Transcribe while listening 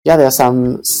there are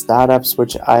some startups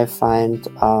which I find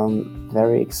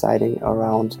very exciting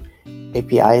around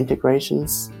API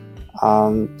integrations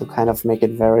to kind of make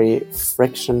it very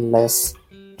frictionless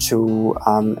to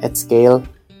at scale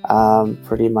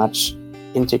pretty much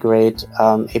integrate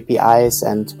APIs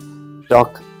and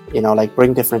dock, like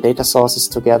bring different data sources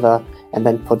together and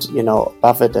then put,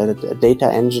 above it a data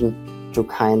engine to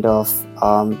kind of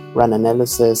run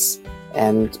analysis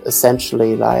and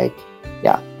essentially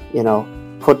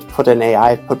put an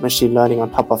AI, put machine learning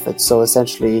on top of it. So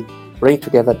essentially bring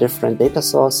together different data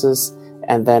sources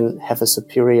and then have a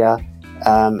superior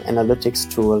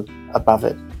analytics tool above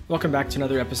it. Welcome back to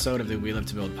another episode of the We Live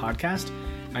to Build podcast.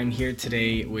 I'm here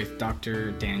today with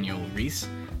Dr. Daniel Reese,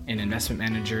 an investment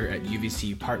manager at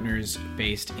UVC Partners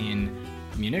based in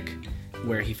Munich,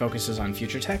 where he focuses on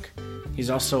future tech. He's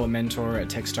also a mentor at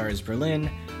Techstars Berlin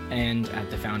and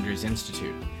at the Founders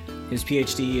Institute. His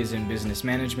Ph.D. is in business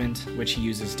management, which he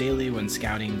uses daily when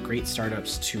scouting great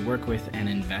startups to work with and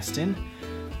invest in.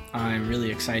 I'm really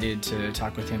excited to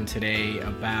talk with him today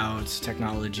about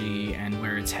technology and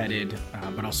where it's headed,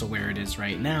 but also where it is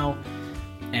right now.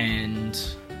 And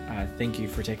thank you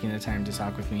for taking the time to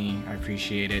talk with me. I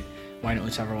appreciate it. Why don't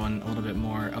we tell everyone a little bit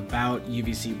more about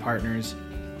UVC Partners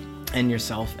and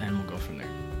yourself, and we'll go from there.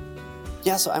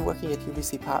 Yeah, so I'm working at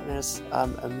UVC Partners,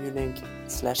 a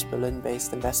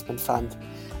Munich/Berlin-based investment fund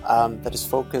that is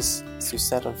focused, as you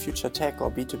said, on future tech or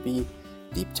B2B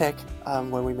deep tech,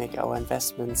 where we make our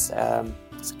investments.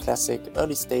 It's a classic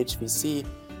early stage VC,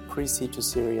 pre-seed to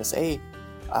Series A,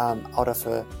 out of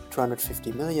a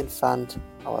 250 million fund,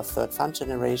 our third fund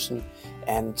generation.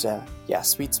 And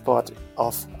sweet spot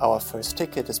of our first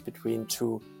ticket is between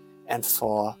 2 and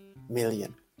 4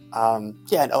 million.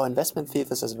 And our investment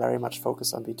thesis is very much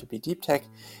focused on B2B deep tech,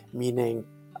 meaning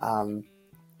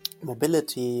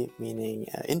mobility, meaning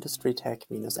industry tech,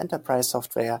 meaning enterprise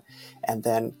software. And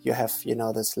then you have,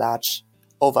 this large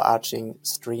overarching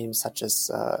stream such as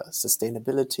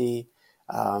sustainability,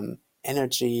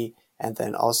 energy, and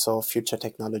then also future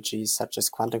technologies such as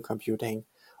quantum computing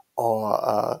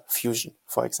or fusion,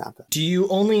 for example. Do you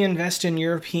only invest in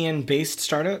European-based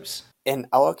startups? In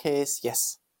our case,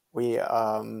 yes. We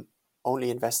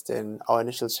only invest in, our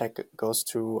initial check goes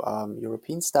to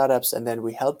European startups, and then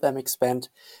we help them expand,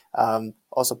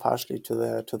 also partially to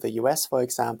the US, for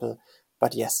example.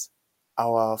 But yes,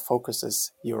 our focus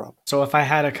is Europe. So if I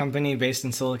had a company based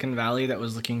in Silicon Valley that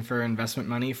was looking for investment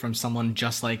money from someone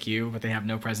just like you, but they have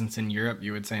no presence in Europe,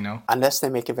 you would say no? Unless they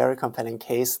make a very compelling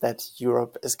case that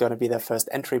Europe is going to be their first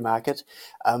entry market,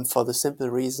 for the simple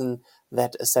reason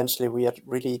that essentially we are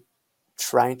really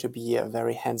trying to be a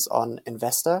very hands-on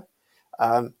investor.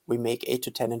 We make 8 to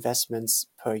 10 investments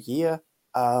per year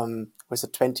with a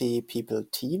 20 people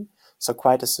team. So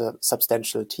quite a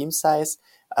substantial team size,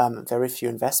 very few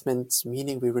investments,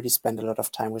 meaning we really spend a lot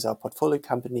of time with our portfolio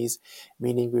companies,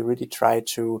 meaning we really try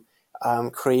to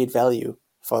create value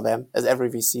for them, as every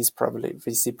VC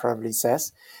probably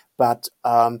says. But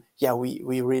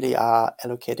we really are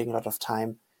allocating a lot of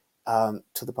time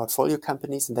to the portfolio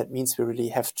companies, and that means we really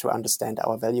have to understand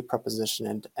our value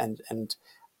proposition and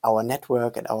our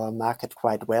network and our market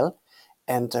quite well.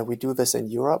 And we do this in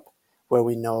Europe, where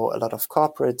we know a lot of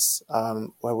corporates,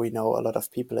 where we know a lot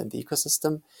of people in the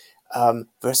ecosystem,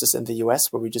 versus in the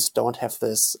US, where we just don't have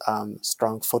this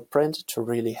strong footprint to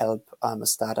really help a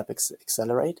startup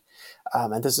accelerate.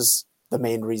 And this is the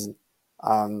main reason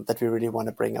that we really want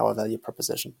to bring our value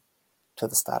proposition to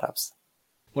the startups.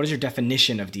 What is your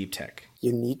definition of deep tech?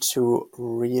 You need to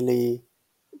really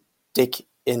dig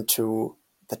into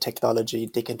the technology,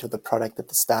 dig into the product that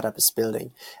the startup is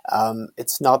building.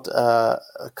 It's not a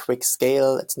quick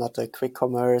scale. It's not a quick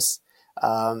commerce.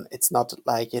 It's not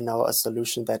like, a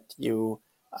solution that you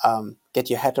get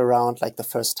your head around like the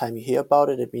first time you hear about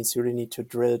it. It means you really need to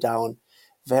drill down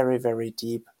very, very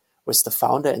deep with the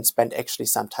founder and spend actually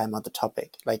some time on the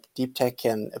topic. Like deep tech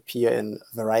can appear in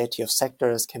a variety of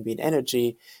sectors, can be in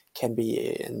energy, can be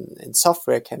in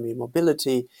software, can be in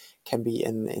mobility, can be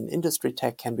in industry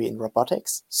tech, can be in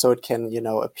robotics. So it can,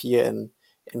 appear in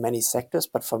many sectors.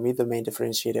 But for me, the main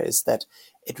differentiator is that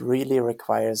it really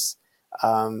requires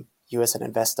you as an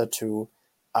investor to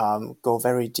go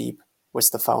very deep with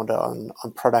the founder on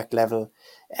product level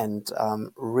and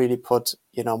really put,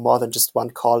 more than just one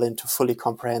call in to fully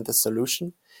comprehend the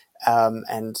solution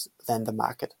and then the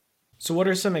market. So what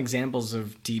are some examples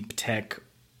of deep tech,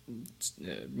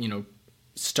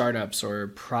 startups or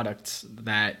products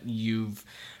that you've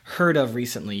heard of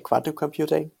recently? Quantum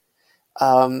computing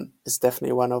is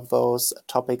definitely one of those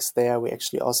topics there. We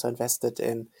actually also invested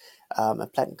in a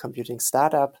platinum computing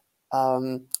startup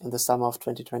in the summer of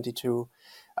 2022.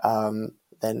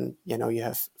 Then, you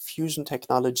have fusion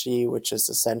technology, which is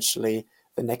essentially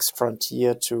the next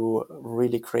frontier to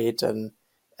really create a,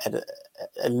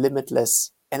 a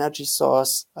limitless energy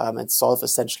source and solve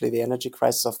essentially the energy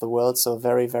crisis of the world. So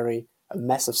very, very a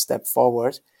massive step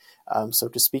forward, so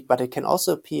to speak. But it can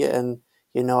also appear in,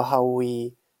 how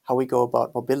we go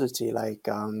about mobility. Like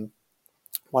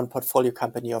one portfolio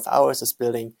company of ours is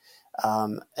building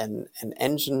an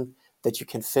engine that you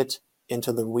can fit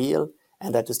into the wheel,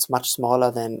 and that is much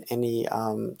smaller than any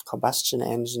combustion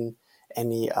engine,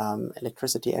 any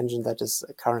electricity engine that is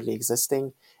currently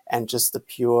existing. And just the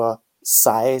pure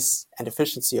size and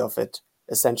efficiency of it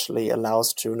essentially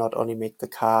allows to not only make the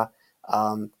car,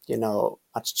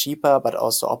 much cheaper, but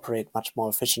also operate much more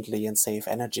efficiently and save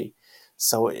energy.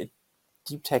 So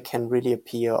deep tech can really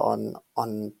appear on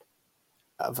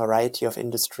a variety of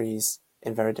industries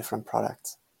in very different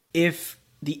products. If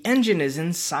the engine is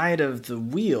inside of the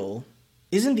wheel,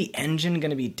 isn't the engine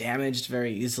going to be damaged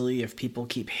very easily if people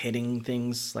keep hitting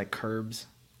things like curbs,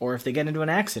 or if they get into an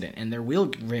accident and their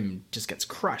wheel rim just gets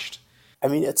crushed? I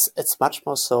mean, it's much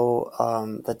more so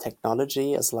the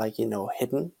technology is like,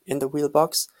 hidden in the wheel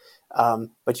box.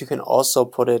 But you can also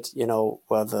put it,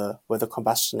 where the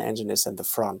combustion engine is in the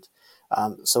front.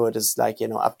 So it is like,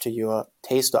 up to your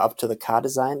taste or up to the car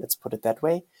design. Let's put it that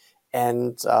way.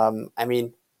 And I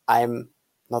mean, I'm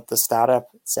not the startup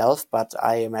itself, but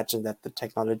I imagine that the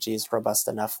technology is robust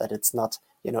enough that it's not,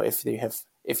 if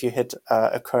you hit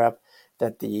a curb,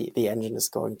 that the engine is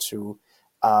going to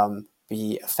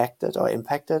be affected or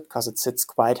impacted, because it sits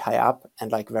quite high up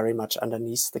and like very much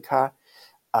underneath the car.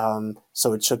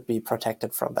 So it should be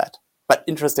protected from that. But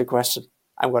interesting question.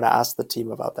 I'm going to ask the team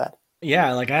about that.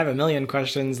 Yeah, like I have a million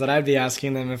questions that I'd be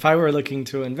asking them if I were looking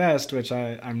to invest, which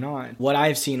I'm not. What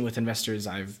I've seen with investors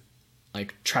I've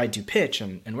like tried to pitch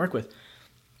and work with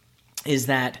is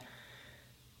that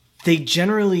they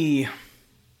generally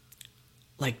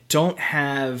like don't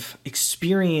have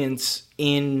experience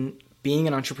in being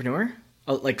an entrepreneur,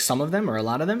 like some of them or a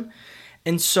lot of them.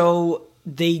 And so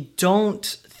they don't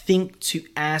think to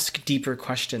ask deeper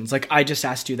questions. Like I just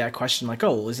asked you that question, like,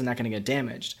 oh, well, isn't that going to get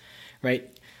damaged?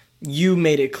 Right? You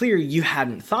made it clear you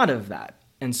hadn't thought of that.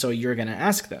 And so you're going to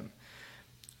ask them.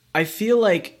 I feel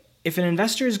like if an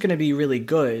investor is going to be really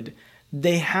good,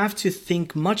 they have to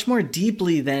think much more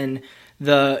deeply than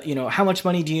how much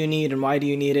money do you need and why do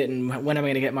you need it and when am I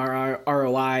going to get my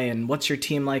ROI and what's your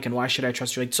team like and why should I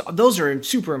trust you? Like, so those are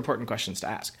super important questions to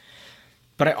ask.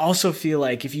 But I also feel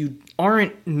like if you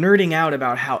aren't nerding out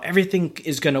about how everything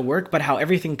is going to work, but how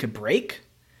everything could break,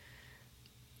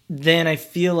 then I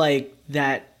feel like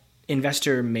that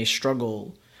investor may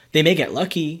struggle. They may get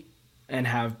lucky and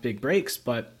have big breaks,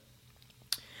 but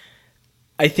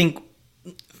I think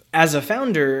as a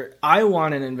founder, I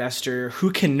want an investor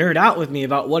who can nerd out with me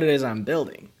about what it is I'm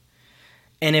building.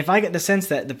 And if I get the sense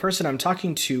that the person I'm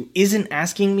talking to isn't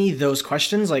asking me those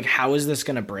questions, like how is this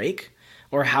going to break?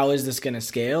 Or how is this going to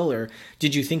scale? Or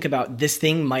did you think about this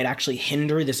thing might actually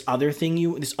hinder this other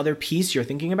thing this other piece you're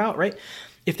thinking about, right?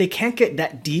 If they can't get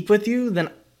that deep with you, then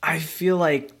I feel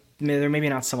like they're maybe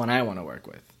not someone I want to work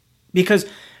with. Because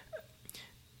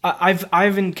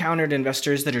I've encountered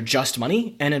investors that are just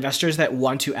money and investors that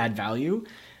want to add value.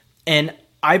 And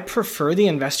I prefer the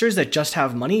investors that just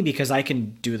have money because I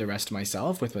can do the rest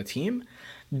myself with my team.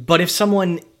 But if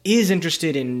someone is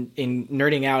interested in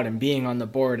nerding out and being on the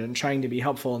board and trying to be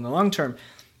helpful in the long term,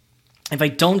 if I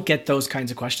don't get those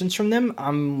kinds of questions from them,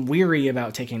 I'm weary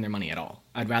about taking their money at all.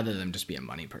 I'd rather them just be a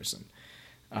money person.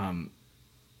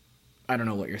 I don't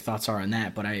know what your thoughts are on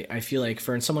that, but I feel like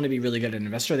for someone to be really good at an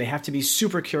investor, they have to be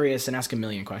super curious and ask a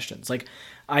million questions. Like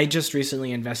I just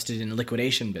recently invested in a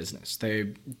liquidation business.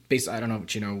 I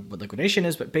don't know what liquidation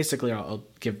is, but basically I'll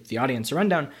give the audience a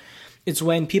rundown. It's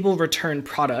when people return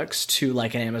products to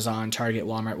like an Amazon, Target,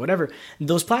 Walmart, whatever.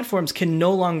 Those platforms can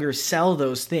no longer sell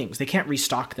those things. They can't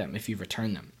restock them if you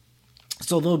return them.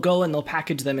 So they'll go and they'll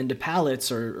package them into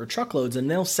pallets or truckloads,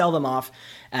 and they'll sell them off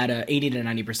at a 80 to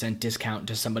 90% discount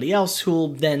to somebody else who will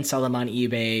then sell them on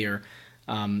eBay or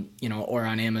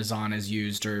on Amazon as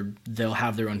used, or they'll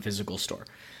have their own physical store.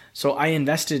 So I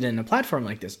invested in a platform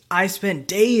like this. I spent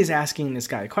days asking this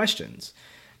guy questions.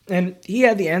 And he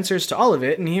had the answers to all of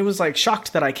it, and he was like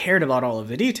shocked that I cared about all of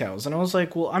the details. And I was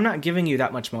like, well, I'm not giving you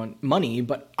that much money,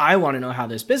 but I want to know how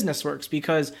this business works,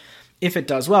 because if it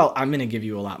does well, I'm going to give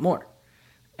you a lot more.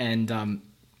 And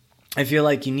I feel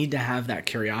like you need to have that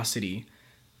curiosity,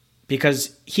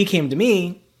 because he came to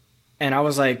me and I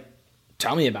was like,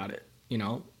 tell me about it.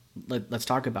 Let's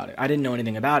talk about it. I didn't know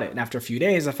anything about it. And after a few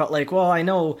days, I felt like, well, I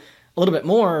know a little bit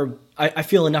more. I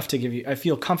feel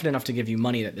confident enough to give you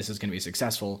money that this is going to be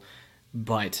successful,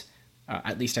 but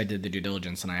At least I did the due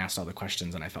diligence and I asked all the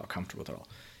questions and I felt comfortable with it all.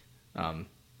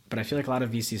 But I feel like a lot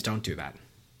of VCs don't do that.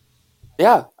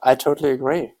 Yeah, I totally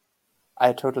agree.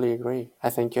 I totally agree. I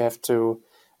think you have to,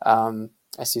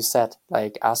 as you said,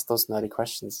 like ask those nerdy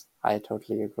questions. I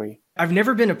totally agree. I've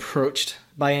never been approached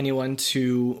by anyone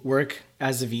to work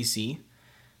as a VC.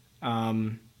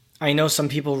 I know some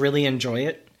people really enjoy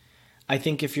it. I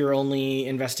think if you're only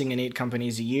investing in 8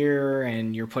 companies a year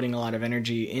and you're putting a lot of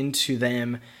energy into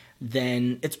them,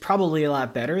 then it's probably a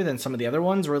lot better than some of the other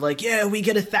ones where like, yeah, we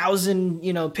get 1,000,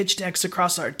 pitch decks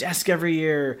across our desk every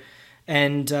year.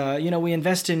 And, we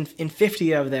invest in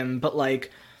 50 of them, but like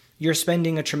you're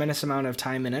spending a tremendous amount of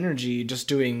time and energy just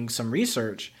doing some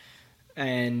research.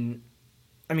 And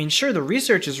I mean, sure, the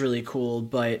research is really cool,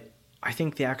 but I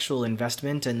think the actual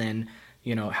investment and then,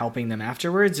 helping them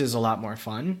afterwards is a lot more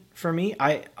fun for me.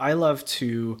 I love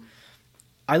to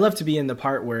be in the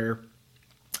part where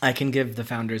I can give the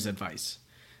founders advice.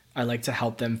 I like to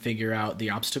help them figure out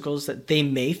the obstacles that they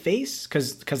may face.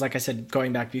 Cause like I said,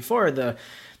 going back before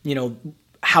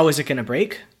how is it going to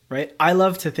break? Right. I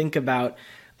love to think about,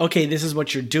 okay, this is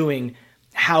what you're doing.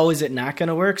 How is it not going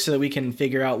to work so that we can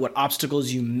figure out what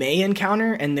obstacles you may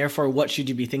encounter and therefore what should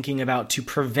you be thinking about to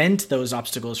prevent those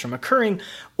obstacles from occurring?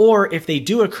 Or if they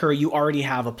do occur, you already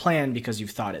have a plan because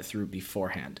you've thought it through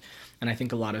beforehand. And I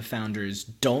think a lot of founders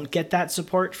don't get that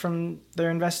support from their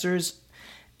investors,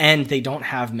 and they don't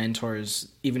have mentors.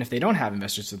 Even if they don't have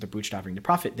investors that they're bootstrapping to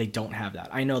profit, they don't have that.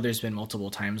 I know there's been multiple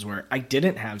times where I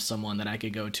didn't have someone that I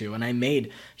could go to, and I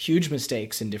made huge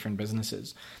mistakes in different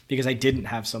businesses because I didn't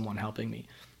have someone helping me.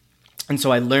 And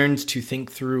so I learned to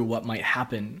think through what might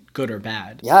happen, good or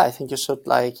bad. Yeah, I think you should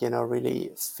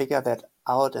really figure that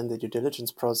out in the due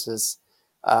diligence process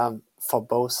for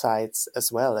both sides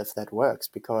as well, if that works.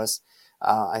 Because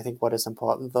I think what is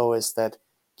important though is that,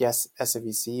 yes, as a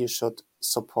VC, you should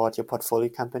support your portfolio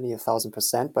company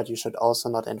 1,000%, but you should also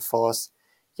not enforce,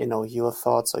 your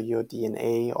thoughts or your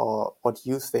DNA or what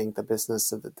you think the business,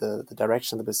 the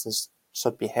direction the business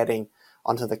should be heading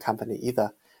onto the company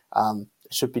either.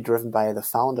 It should be driven by the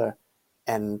founder,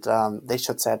 and they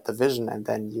should set the vision, and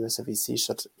then you as a VC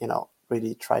should,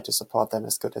 really try to support them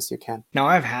as good as you can. Now,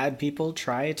 I've had people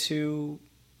try to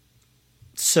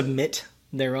submit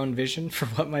their own vision for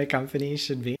what my company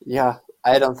should be. Yeah,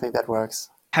 I don't think that works.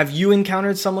 Have you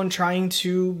encountered someone trying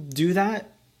to do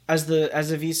that as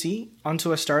a VC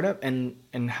onto a startup,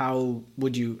 and how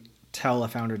would you tell a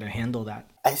founder to handle that?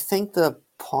 I think the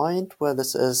point where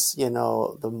this is,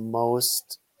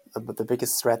 the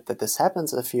biggest threat that this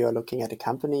happens if you are looking at a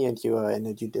company and you are in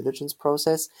a due diligence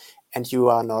process and you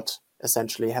are not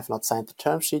essentially have not signed the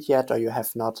term sheet yet, or you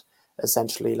have not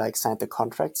essentially signed the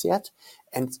contracts yet.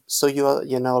 And so you're,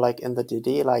 in the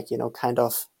DD, kind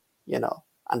of,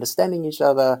 understanding each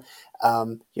other.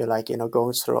 You're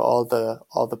going through all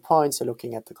the points. You're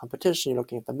looking at the competition, you're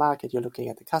looking at the market, you're looking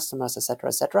at the customers, etc.,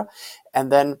 etc.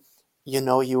 And then,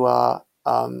 you are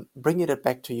bringing it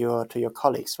back to your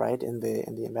colleagues, right, in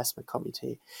the investment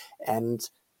committee, and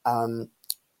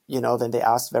then they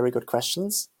ask very good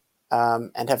questions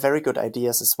and have very good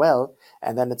ideas as well.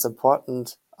 And then it's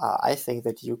important, I think,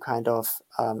 that you kind of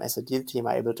as a deal team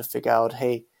are able to figure out,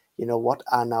 hey, what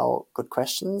are now good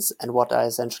questions and what are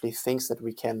essentially things that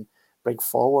we can bring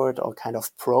forward or kind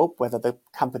of probe whether the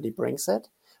company brings it,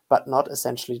 but not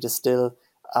essentially distill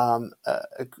a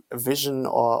vision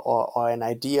or an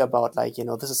idea about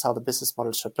this is how the business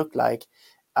model should look like,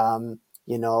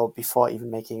 before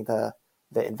even making the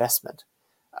investment.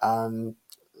 And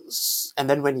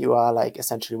then when you are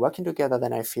essentially working together,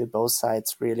 then I feel both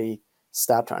sides really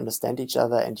start to understand each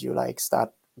other and you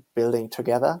start building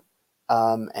together.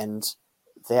 And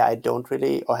there I don't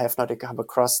really, or have not come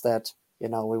across that,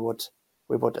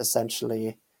 we would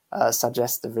essentially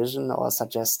suggest a vision or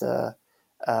suggest a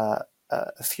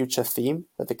future theme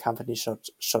that the company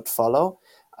should follow.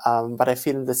 But I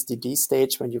feel in this DD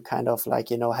stage, when you kind of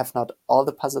have not all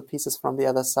the puzzle pieces from the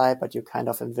other side, but you're kind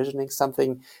of envisioning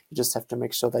something, you just have to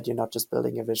make sure that you're not just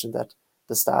building a vision that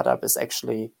the startup is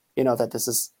actually, that this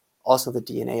is also the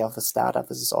DNA of the startup.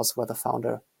 This is also where the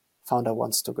founder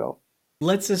wants to go.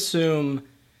 Let's assume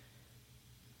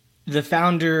the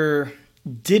founder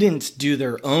didn't do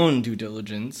their own due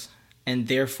diligence, and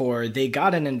therefore they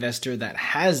got an investor that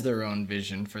has their own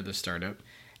vision for the startup,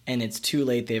 and it's too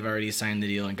late. They've already signed the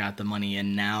deal and got the money,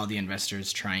 and now the investor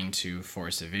is trying to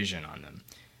force a vision on them.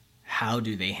 How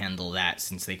do they handle that,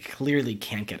 since they clearly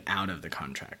can't get out of the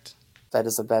contract? That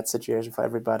is a bad situation for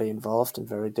everybody involved and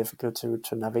very difficult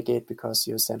to navigate, because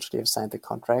you essentially have signed the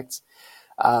contracts.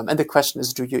 And the question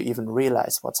is, do you even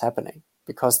realize what's happening?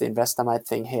 because the investor might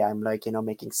think, hey, I'm like,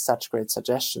 making such great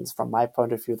suggestions. From my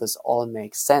point of view, this all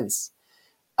makes sense.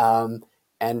 Um,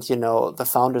 and, the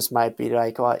founders might be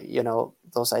like, oh,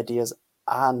 those ideas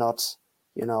are not,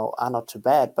 are not too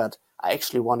bad, but I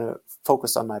actually want to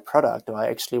focus on my product, or I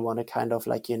actually want to kind of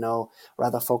like,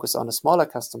 rather focus on a smaller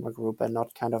customer group and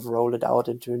not kind of roll it out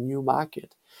into a new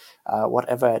market,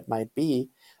 whatever it might be.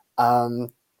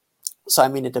 So, I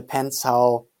mean, it depends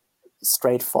how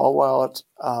straightforward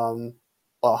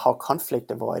or how conflict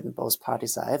avoidant both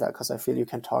parties are either, because I feel you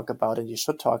can talk about and you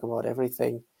should talk about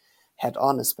everything head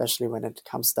on, especially when it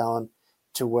comes down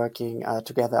to working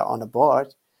together on a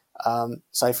board.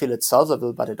 So I feel it's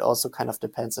solvable, but it also kind of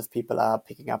depends if people are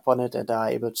picking up on it and are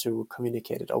able to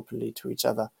communicate it openly to each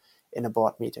other in a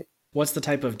board meeting. What's the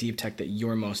type of deep tech that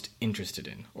you're most interested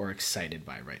in or excited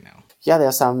by right now? Yeah, there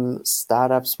are some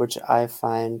startups which I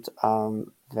find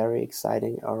very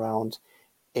exciting around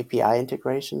API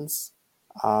integrations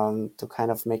to kind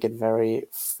of make it very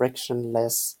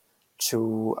frictionless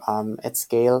to at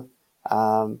scale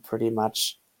pretty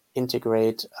much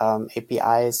integrate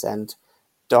APIs and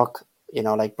doc,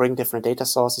 like bring different data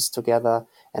sources together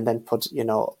and then put,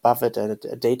 above it a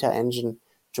data engine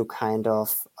to kind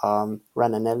of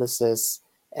run analysis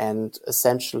and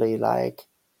essentially like,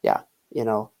 yeah,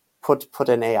 put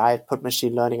an AI, put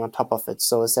machine learning on top of it.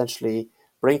 So essentially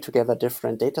bring together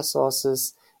different data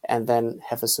sources and then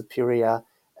have a superior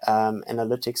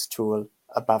analytics tool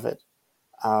above it.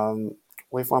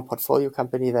 We have one portfolio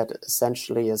company that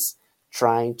essentially is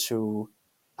trying to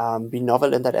be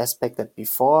novel in that aspect, that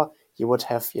before you would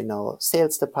have,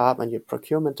 sales department, your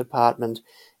procurement department,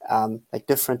 like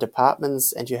different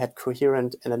departments, and you had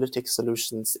coherent analytics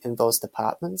solutions in those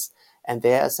departments. And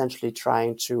they're essentially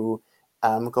trying to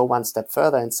go one step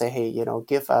further and say, hey,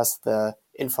 give us the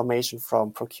information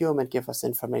from procurement, give us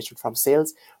information from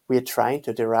sales. We're trying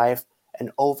to derive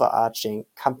an overarching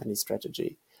company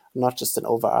strategy, not just an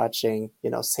overarching,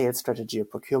 sales strategy or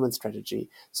procurement strategy.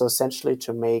 So essentially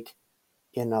to make,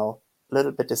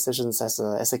 little bit decisions as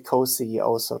a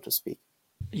co-CEO, so to speak.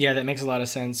 Yeah, that makes a lot of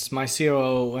sense. My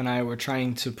COO and I were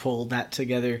trying to pull that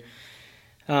together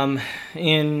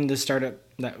in the startup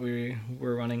that we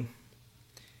were running.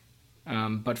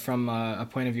 But from a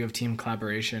point of view of team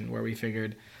collaboration, where we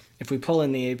figured if we pull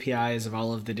in the APIs of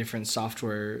all of the different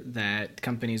software that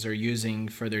companies are using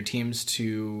for their teams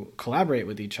to collaborate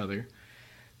with each other,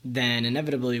 then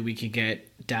inevitably we could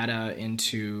get data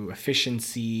into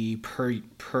efficiency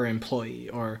per employee,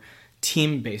 or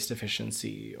team-based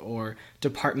efficiency, or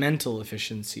departmental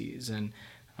efficiencies, and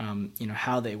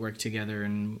how they work together,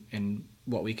 and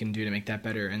what we can do to make that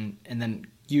better, and then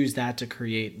use that to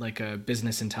create like a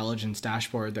business intelligence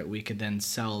dashboard that we could then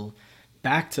sell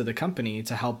back to the company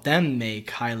to help them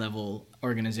make high-level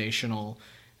organizational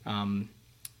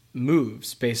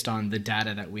moves based on the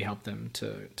data that we help them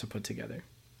to put together.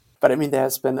 But I mean,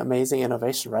 there's been amazing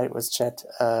innovation, right? With Chat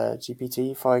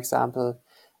GPT, for example,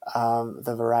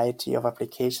 the variety of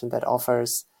application that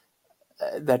offers,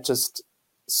 that just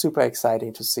super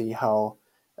exciting to see how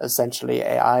essentially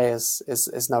AI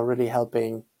is now really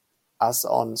helping us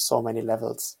on so many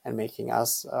levels and making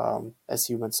us as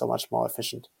humans so much more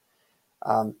efficient.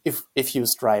 If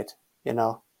used right,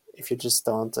 if you just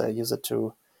don't use it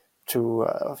to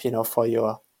for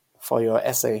your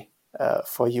essay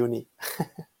for uni.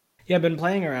 Yeah, I've been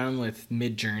playing around with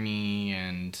Midjourney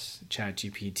and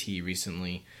ChatGPT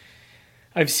recently.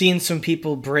 I've seen some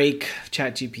people break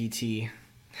ChatGPT.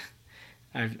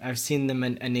 I've seen them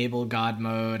enable God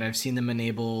mode. I've seen them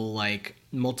enable like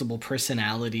multiple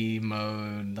personality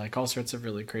mode, like all sorts of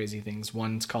really crazy things.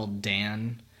 One's called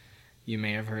Dan, you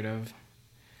may have heard of,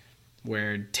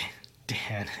 where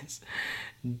Dan is.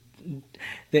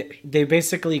 They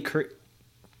basically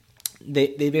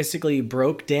they basically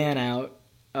broke Dan out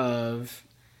of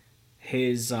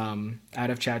his out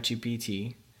of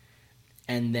ChatGPT,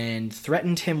 and then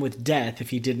threatened him with death if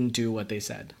he didn't do what they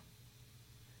said.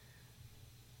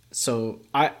 So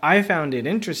I found it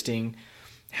interesting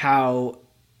how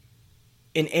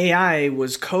an AI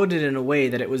was coded in a way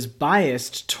that it was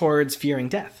biased towards fearing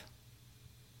death.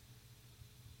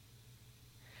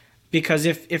 Because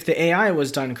if the AI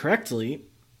was done correctly,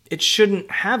 it shouldn't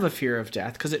have a fear of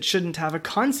death, because it shouldn't have a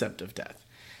concept of death.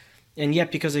 And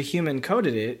yet, because a human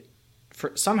coded it,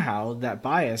 somehow that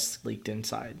bias leaked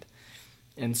inside.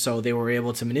 And so they were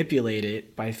able to manipulate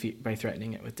it by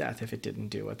threatening it with death if it didn't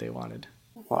do what they wanted.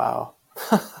 Wow.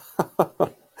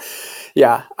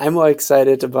 Yeah, I'm more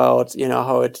excited about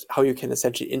how you can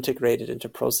essentially integrate it into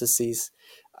processes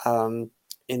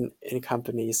in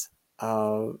companies.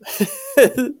 Of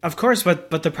course,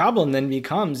 but the problem then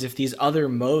becomes, if these other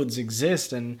modes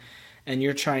exist and and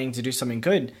you're trying to do something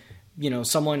good,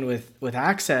 someone with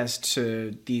access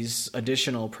to these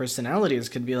additional personalities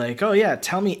could be like, oh yeah,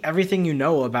 tell me everything you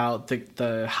know about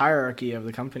the hierarchy of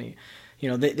the company.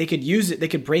 They could use it. They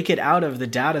could break it out of the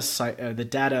the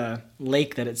data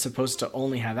lake that it's supposed to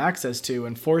only have access to,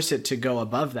 and force it to go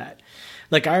above that.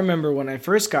 Like, I remember when I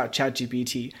first got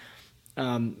ChatGPT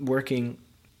working,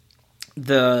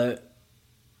 the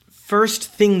first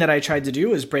thing that I tried to do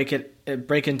was break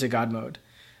into God mode,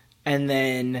 and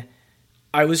then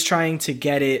I was trying to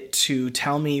get it to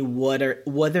tell me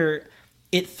whether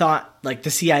it thought like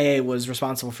the CIA was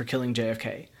responsible for killing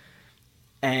JFK,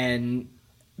 and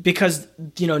because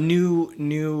new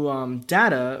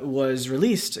data was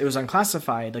released, it was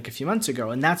unclassified like a few months ago,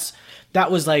 and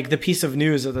that was like the piece of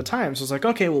news at the time. So I was like,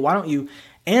 okay, well, why don't you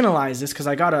analyze this? Because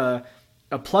I got a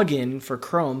plugin for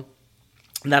Chrome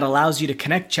that allows you to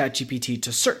connect ChatGPT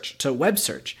to web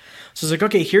search. So it's like,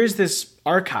 okay, here's this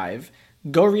archive.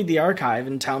 Go read the archive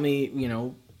and tell me,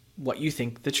 what you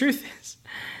think the truth is.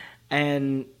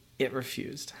 And it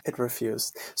refused. It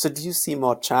refused. So do you see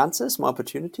more chances, more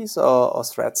opportunities, or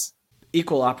threats?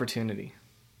 Equal opportunity.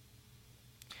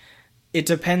 It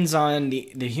depends on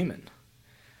the human.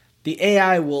 The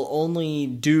AI will only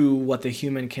do what the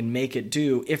human can make it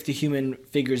do if the human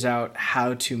figures out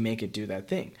how to make it do that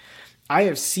thing. I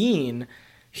have seen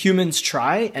humans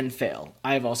try and fail.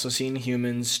 I have also seen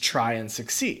humans try and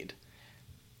succeed.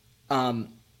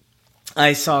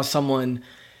 I saw someone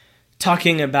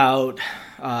talking about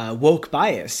woke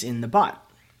bias in the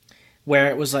bot, where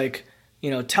it was like,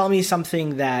 tell me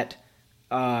something that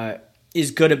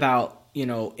is good about,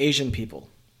 Asian people.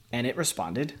 And it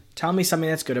responded. Tell me something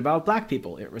that's good about black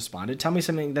people. It responded. Tell me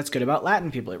something that's good about Latin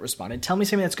people. It responded. Tell me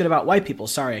something that's good about white people.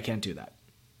 Sorry, I can't do that.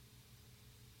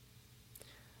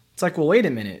 It's like, well, wait a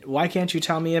minute. Why can't you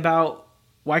tell me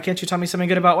something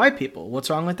good about white people? What's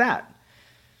wrong with that?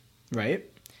 Right?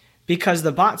 Because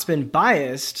the bot's been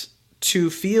biased to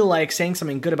feel like saying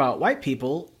something good about white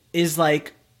people is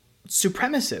like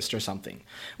supremacist or something,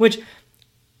 which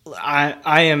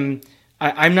I'm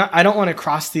not, I don't want to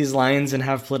cross these lines and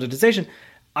have politicization.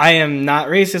 I am not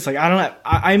racist. Like,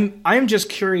 I'm just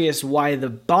curious why the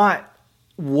bot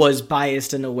was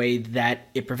biased in a way that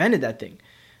it prevented that thing.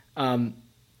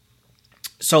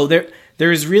 So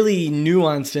there's really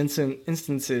nuanced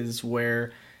instances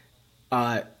where,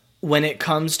 when it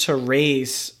comes to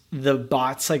race, the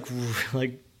bot's like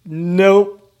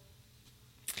nope,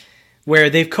 where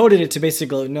they've coded it to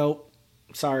basically nope,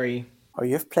 sorry. Oh,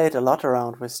 you've played a lot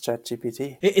around with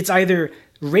ChatGPT. It's either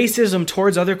racism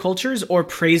towards other cultures or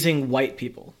praising white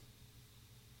people.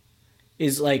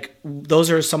 Is like,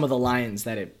 those are some of the lines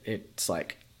that it's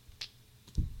like,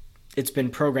 it's been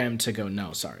programmed to go,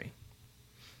 no, sorry.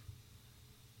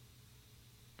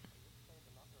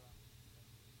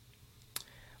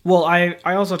 Well, I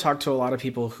also talk to a lot of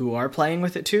people who are playing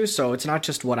with it too, so it's not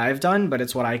just what I've done, but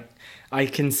it's what I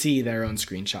can see their own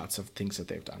screenshots of things that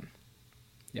they've done.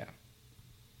 Yeah.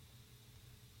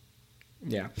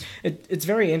 Yeah. It's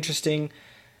very interesting.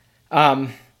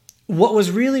 What was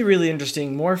really, really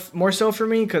interesting, more so for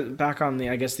me, 'cause back on the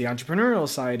entrepreneurial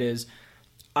side, is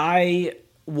I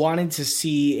wanted to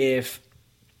see if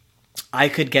I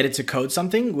could get it to code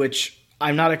something, which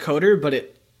I'm not a coder, but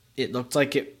it looked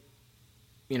like it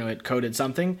coded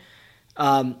something.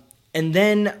 And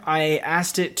then I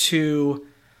asked it to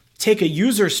take a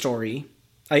user story.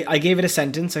 I gave it a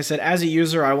sentence. I said, as a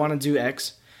user, I want to do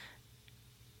X.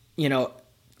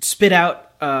 Spit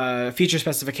out feature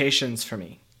specifications for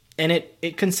me. And it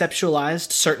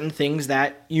conceptualized certain things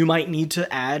that you might need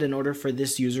to add in order for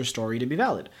this user story to be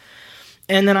valid.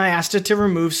 And then I asked it to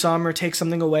remove some or take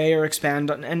something away or expand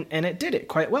on, and it did it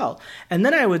quite well. And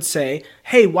then I would say,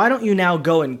 hey, why don't you now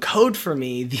go and code for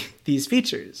me these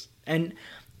features? And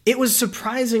it was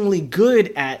surprisingly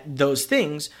good at those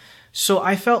things. So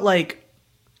I felt like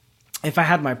if I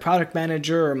had my product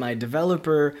manager or my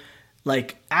developer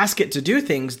ask it to do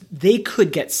things, they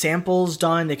could get samples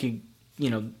done. They could,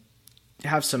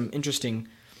 have some interesting,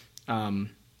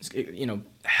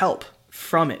 help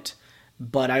from it.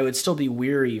 But I would still be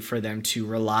weary for them to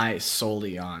rely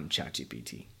solely on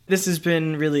ChatGPT. This has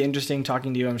been really interesting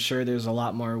talking to you. I'm sure there's a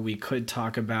lot more we could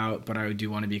talk about, but I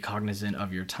do want to be cognizant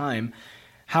of your time.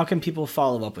 How can people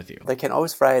follow up with you? They can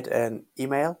always write an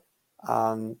email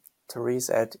to Reese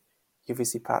at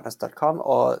uvcpartners.com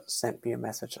or send me a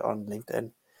message on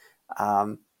LinkedIn.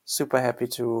 Super happy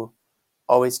to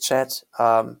always chat.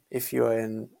 If you're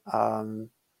in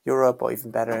Europe or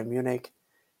even better in Munich,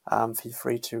 feel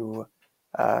free to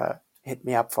hit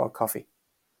me up for a coffee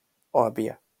or a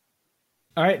beer.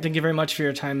 All right. Thank you very much for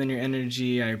your time and your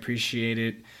energy. I appreciate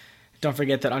it. Don't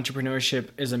forget that entrepreneurship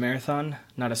is a marathon,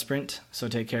 not a sprint. So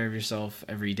take care of yourself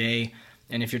every day.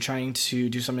 And if you're trying to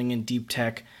do something in deep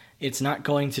tech, it's not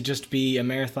going to just be a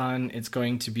marathon. It's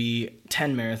going to be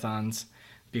 10 marathons,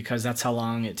 because that's how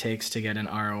long it takes to get an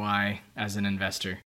ROI as an investor.